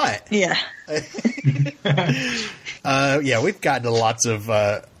saw it. Yeah. Yeah, we've gotten to lots of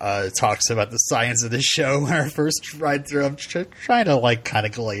talks about the science of this show on our first ride through. I'm trying to like kind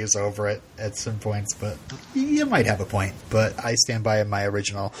of glaze over it at some points, but you might have a point. But I stand by my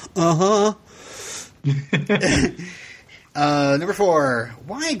original. Number 4.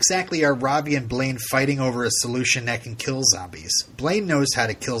 Why exactly are Robbie and Blaine fighting over a solution that can kill zombies? Blaine knows how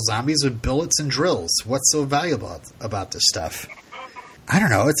to kill zombies with bullets and drills. What's so valuable about this stuff? I don't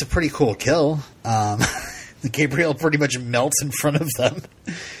know. It's a pretty cool kill. Gabriel pretty much melts in front of them.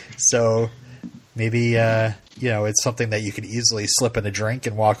 So maybe, it's something that you could easily slip in a drink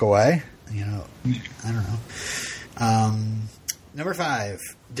and walk away. I don't know. Number 5.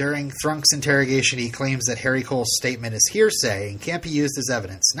 During Thrunk's interrogation, he claims that Harry Cole's statement is hearsay and can't be used as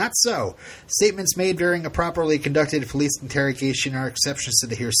evidence. Not so. Statements made during a properly conducted police interrogation are exceptions to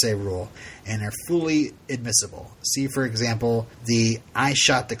the hearsay rule and are fully admissible. See, for example, the I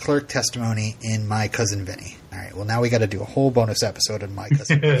shot the clerk testimony in My Cousin Vinny. All right, well, now we got to do a whole bonus episode on My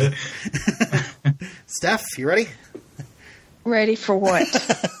Cousin Vinny. Steph, you ready? Ready for what?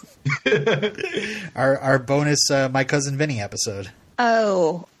 Our bonus My Cousin Vinny episode.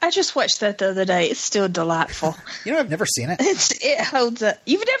 Oh, I just watched that the other day. It's still delightful. I've never seen it. It holds up.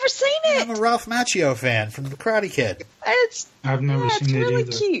 You've never seen it? I'm a Ralph Macchio fan from The Karate Kid. I've never seen it really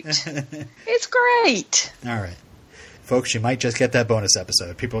either. Cute. It's great. All right. Folks, you might just get that bonus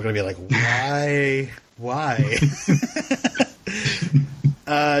episode. People are going to be like, why?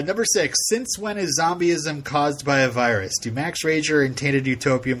 Number 6. Since when is zombieism caused by a virus? Do Max Rager and Tainted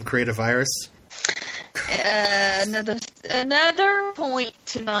Utopium create a virus? Another point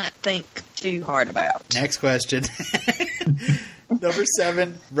to not think too hard about. Next question. Number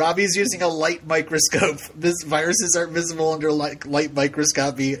 7. Robbie's using a light microscope. Viruses aren't visible under light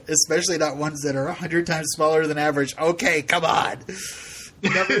microscopy, especially not ones that are 100 times smaller than average. Okay, come on.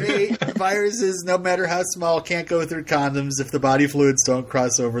 Number 8. Viruses, no matter how small, can't go through condoms. If the body fluids don't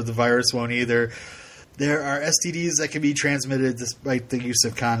cross over, the virus won't either. There are STDs that can be transmitted despite the use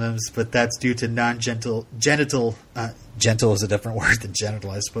of condoms, but that's due to genital is a different word than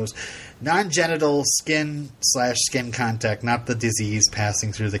genital, I suppose. Non-genital skin/skin contact, not the disease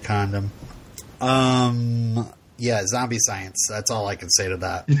passing through the condom. Yeah, zombie science. That's all I can say to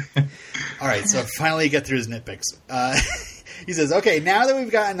that. All right, so finally get through his nitpicks. He says, okay, now that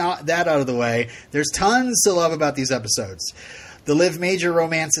we've gotten that out of the way, there's tons to love about these episodes. The Liv Major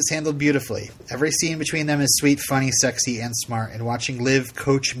romance is handled beautifully. Every scene between them is sweet, funny, sexy, and smart, and watching Liv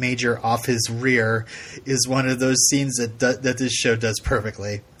coach Major off his rear is one of those scenes that this show does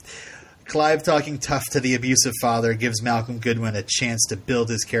perfectly. Clive talking tough to the abusive father gives Malcolm Goodwin a chance to build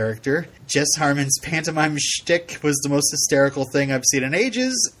his character. Jess Harmon's pantomime shtick was the most hysterical thing I've seen in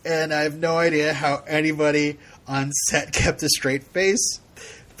ages, and I have no idea how anybody on set kept a straight face.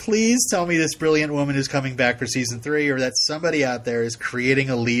 Please tell me this brilliant woman is coming back for season 3, or that somebody out there is creating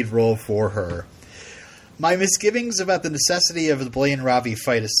a lead role for her. My misgivings about the necessity of the Blaine Robbie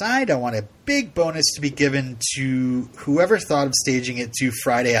fight aside, I want a big bonus to be given to whoever thought of staging it to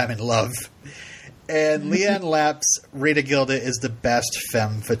Friday I'm in Love. And Leanne Lapp's Rita Gilda is the best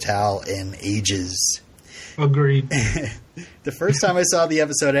femme fatale in ages. Agreed. The first time I saw the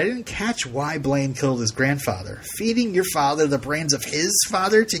episode, I didn't catch why Blaine killed his grandfather. Feeding your father the brains of his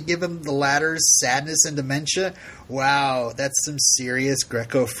father to give him the latter's sadness and dementia? Wow, that's some serious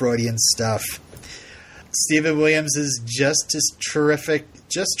Greco-Freudian stuff. Stephen Williams is just terrific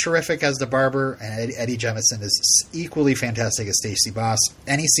as the barber, and Eddie Jemison is equally fantastic as Stacey Boss.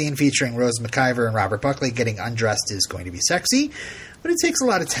 Any scene featuring Rose McIver and Robert Buckley getting undressed is going to be sexy, but it takes a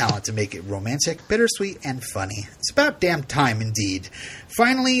lot of talent to make it romantic, bittersweet, and funny. It's about damn time, indeed.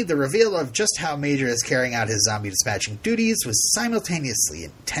 Finally, the reveal of just how Major is carrying out his zombie dispatching duties was simultaneously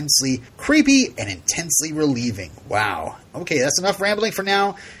intensely creepy and intensely relieving. Wow. Okay, that's enough rambling for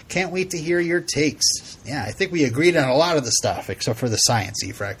now. Can't wait to hear your takes. Yeah, I think we agreed on a lot of the stuff, except for the science,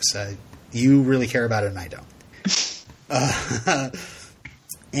 Efrex. You really care about it, and I don't.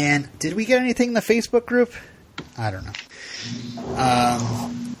 And did we get anything in the Facebook group? I don't know.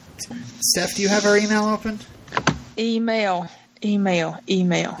 Steph, do you have our email open? Email. I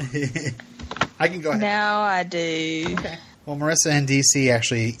can go ahead. Now I do. Okay. Well, Marissa and DC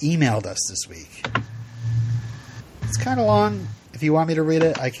actually emailed us this week. It's kind of long. If you want me to read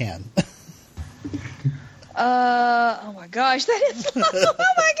it, I can. Oh my gosh, that is long. Oh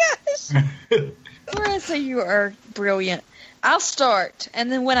my gosh. Marissa, you are brilliant. I'll start,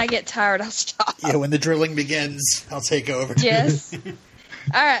 and then when I get tired, I'll stop. Yeah, when the drilling begins, I'll take over. Yes.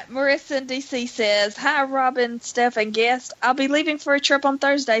 All right, Marissa in DC says, "Hi, Robin, Steph, and guest. I'll be leaving for a trip on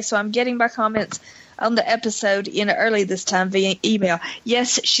Thursday, so I'm getting my comments on the episode in early this time via email."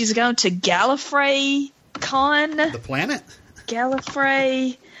 Yes, she's going to Gallifrey Con. The planet?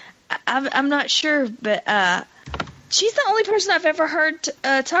 Gallifrey. I'm not sure, but she's the only person I've ever heard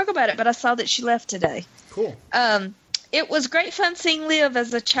talk about it, but I saw that she left today. Cool. It was great fun seeing Liv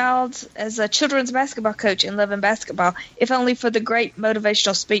as a children's basketball coach in Love and Basketball, if only for the great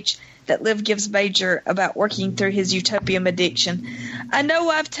motivational speech that Liv gives Major about working through his utopium addiction. I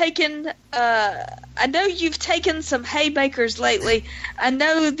know you've taken some haymakers lately. I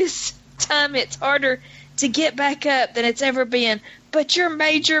know this time it's harder to get back up than it's ever been, but you're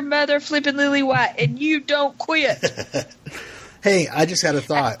Major Mother Flippin' Lily White, and you don't quit. Hey, I just had a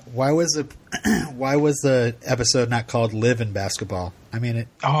thought. Why was the episode not called Live in Basketball? I mean, it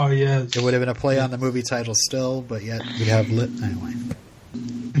would have been a play on the movie title still, but yet we'd have anyway.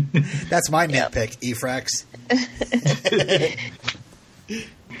 That's my nitpick, Efrax.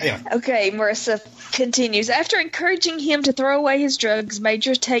 Anyway. Okay, Marissa continues. After encouraging him to throw away his drugs,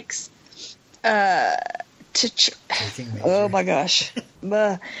 Major takes oh my gosh.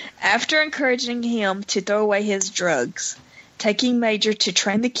 After encouraging him to throw away his drugs, taking Major to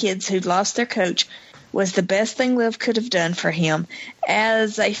train the kids who'd lost their coach was the best thing Liv could have done for him.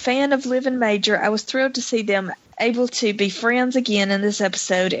 As a fan of Liv and Major, I was thrilled to see them able to be friends again in this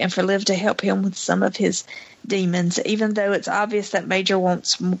episode and for Liv to help him with some of his demons, even though it's obvious that Major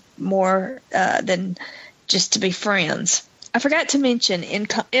wants more than just to be friends. I forgot to mention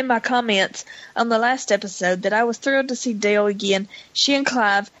in my comments on the last episode that I was thrilled to see Dale again. She and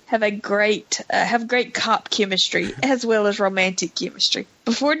Clive have great cop chemistry as well as romantic chemistry.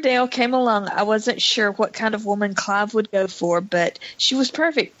 Before Dale came along, I wasn't sure what kind of woman Clive would go for, but she was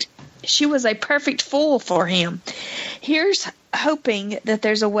perfect. She was a perfect fool for him. Here's hoping that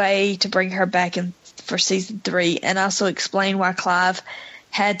there's a way to bring her back for season 3 and also explain why Clive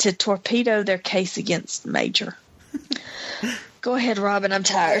had to torpedo their case against Major. Go ahead, Robin. I'm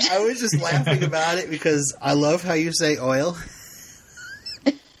tired. I was just laughing about it because I love how you say oil.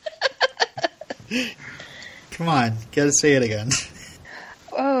 Come on, gotta say it again.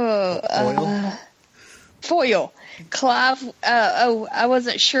 Oil? Foil. Clive. I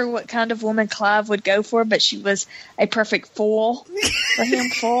wasn't sure what kind of woman Clive would go for, but she was a perfect fool for him.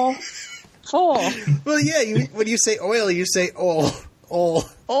 Fool. Well, yeah. When you say oil, you say oil.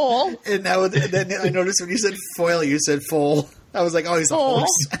 And then I noticed when you said foil, you said foal. I was like, oh, he's a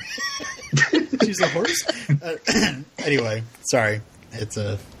horse. She's a horse? Anyway, sorry. It's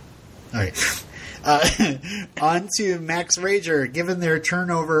a... All right. On to Max Rager. Given their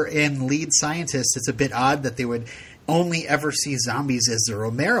turnover in lead scientists, it's a bit odd that they would only ever see zombies as the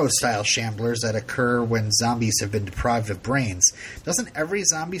Romero-style shamblers that occur when zombies have been deprived of brains. Doesn't every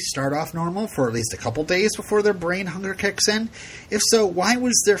zombie start off normal for at least a couple days before their brain hunger kicks in? If so, why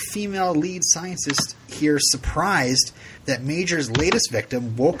was their female lead scientist here surprised that Major's latest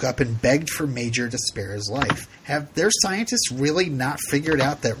victim woke up and begged for Major to spare his life? Have their scientists really not figured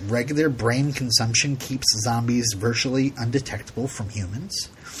out that regular brain consumption keeps zombies virtually undetectable from humans?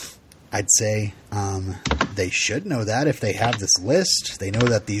 I'd say they should know that if they have this list. They know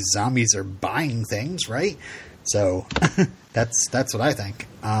that these zombies are buying things, right? So that's what I think.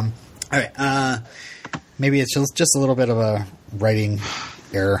 All right, maybe it's just a little bit of a writing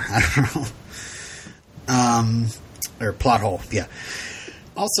error. I don't know. Or plot hole, yeah.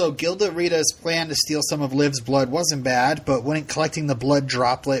 Also, Gilda Rita's plan to steal some of Liv's blood wasn't bad, but wouldn't collecting the blood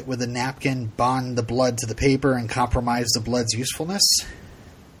droplet with a napkin bond the blood to the paper and compromise the blood's usefulness?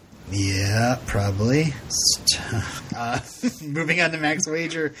 Yeah, probably. Moving on to Max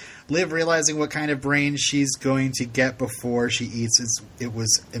Wager. Liv realizing what kind of brain she's going to get before she eats it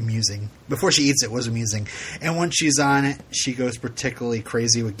was amusing. Before she eats it was amusing. And when she's on it, she goes particularly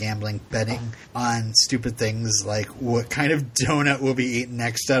crazy with gambling, betting on stupid things like what kind of donut will be eaten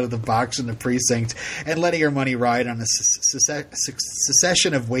next out of the box in the precinct, and letting her money ride on a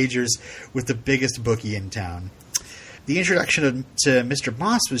succession of wagers with the biggest bookie in town. The introduction to Mr.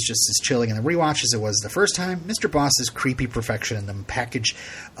 Boss was just as chilling in the rewatch as it was the first time. Mr. Boss's creepy perfection in the package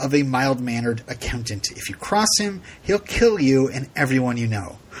of a mild-mannered accountant. If you cross him, he'll kill you and everyone you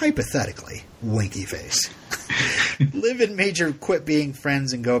know. Hypothetically. Winky face. Liv and Major quit being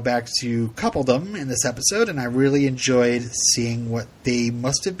friends and go back to coupledom in this episode, and I really enjoyed seeing what they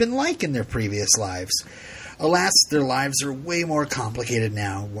must have been like in their previous lives. Alas, their lives are way more complicated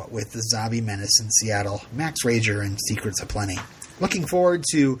now, what with the zombie menace in Seattle, Max Rager, and Secrets Aplenty. Looking forward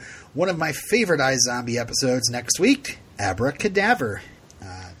to one of my favorite iZombie episodes next week, Abracadaver.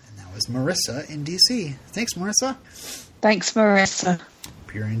 And that was Marissa in DC. Thanks, Marissa. Thanks, Marissa.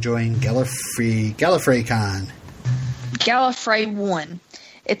 Hope you're enjoying Gallifrey Con. Gallifrey 1.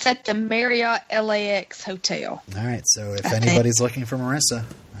 It's at the Marriott LAX Hotel. All right, so if anybody's looking for Marissa,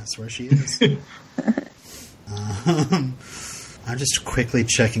 that's where she is. I'm just quickly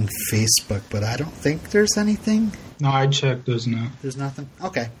checking Facebook, but I don't think there's anything. No, I checked. There's nothing?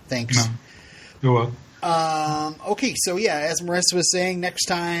 Okay, thanks. No. You're welcome. Okay, so yeah, as Marissa was saying, next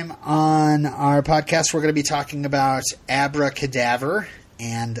time on our podcast, we're going to be talking about Abracadaver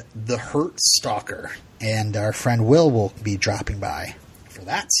and the Hurt Stalker. And our friend will be dropping by for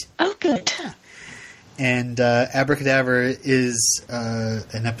that. Oh, good. Yeah. And Abracadaver is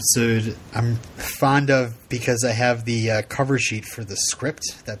an episode I'm fond of because I have the cover sheet for the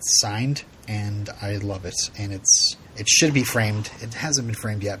script that's signed, and I love it. And it should be framed. It hasn't been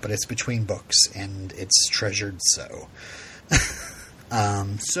framed yet, but it's between books, and it's treasured so.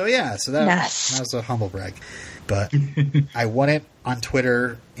 So that was a humble brag. But I won it on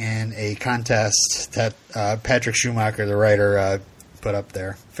Twitter in a contest that Patrick Schumacher, the writer, put up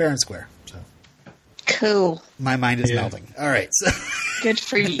there. Fair and square. So cool. My mind is melting. All right. So good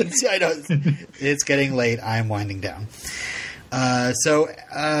for you. I know it's getting late. I'm winding down.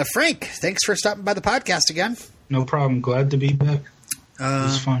 Frank, thanks for stopping by the podcast again. No problem. Glad to be back. It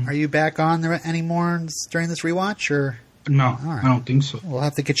was fun. Are you back on there anymore during this rewatch, or no? Right. I don't think so. We'll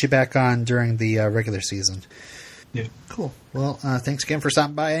have to get you back on during the regular season. Yeah. Cool. Well, thanks again for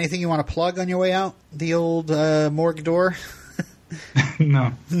stopping by. Anything you want to plug on your way out? The old morgue door?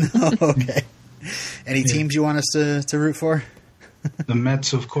 No. No? Okay. Any teams you want us to root for? The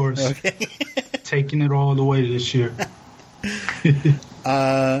Mets, of course. Okay. Taking it all the way this year.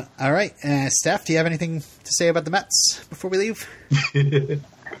 All right. Steph, do you have anything to say about the Mets before we leave? Who?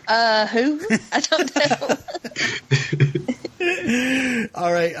 I don't know.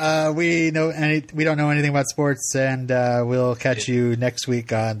 All right. We don't know anything about sports, and we'll catch you next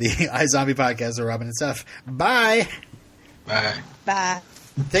week on the iZombie podcast with Robin and Steph. Bye. Bye. Bye.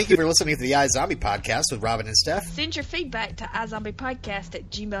 Thank you for listening to the iZombie podcast with Robin and Steph. Send your feedback to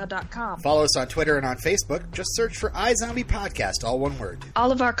iZombiePodcast@gmail.com. Follow us on Twitter and on Facebook. Just search for iZombie Podcast, all one word.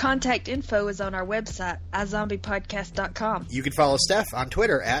 All of our contact info is on our website, iZombiePodcast.com. You can follow Steph on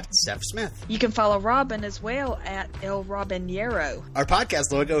Twitter at Steph Smith. You can follow Robin as well at ElRobinero. Our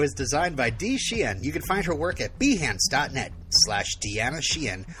podcast logo is designed by Dee Sheehan. You can find her work at behance.net/Deanna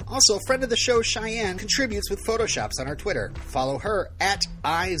Sheehan. Also, friend of the show, Cheyenne, contributes with Photoshops on our Twitter. Follow her at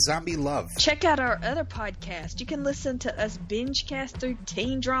iZombieLove. Check out our other podcast. You can listen to us binge cast through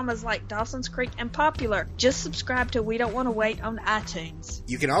teen dramas like Dawson's Creek and Popular. Just subscribe to We Don't Want to Wait on iTunes.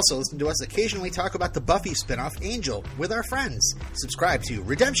 You can also listen to us occasionally talk about the Buffy spinoff Angel with our friends. Subscribe to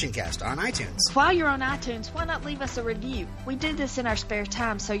Redemption Cast on iTunes. While you're on iTunes, why not leave us a review? We do this in our spare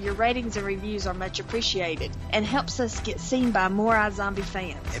time, so your ratings and reviews are much appreciated and helps us get seen by more iZombie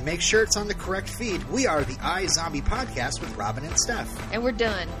fans. And make sure it's on the correct feed. We are the iZombie Podcast with Robin and Steph. And we're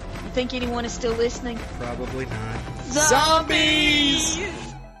done. You think anyone is still listening? Probably not. Zombies!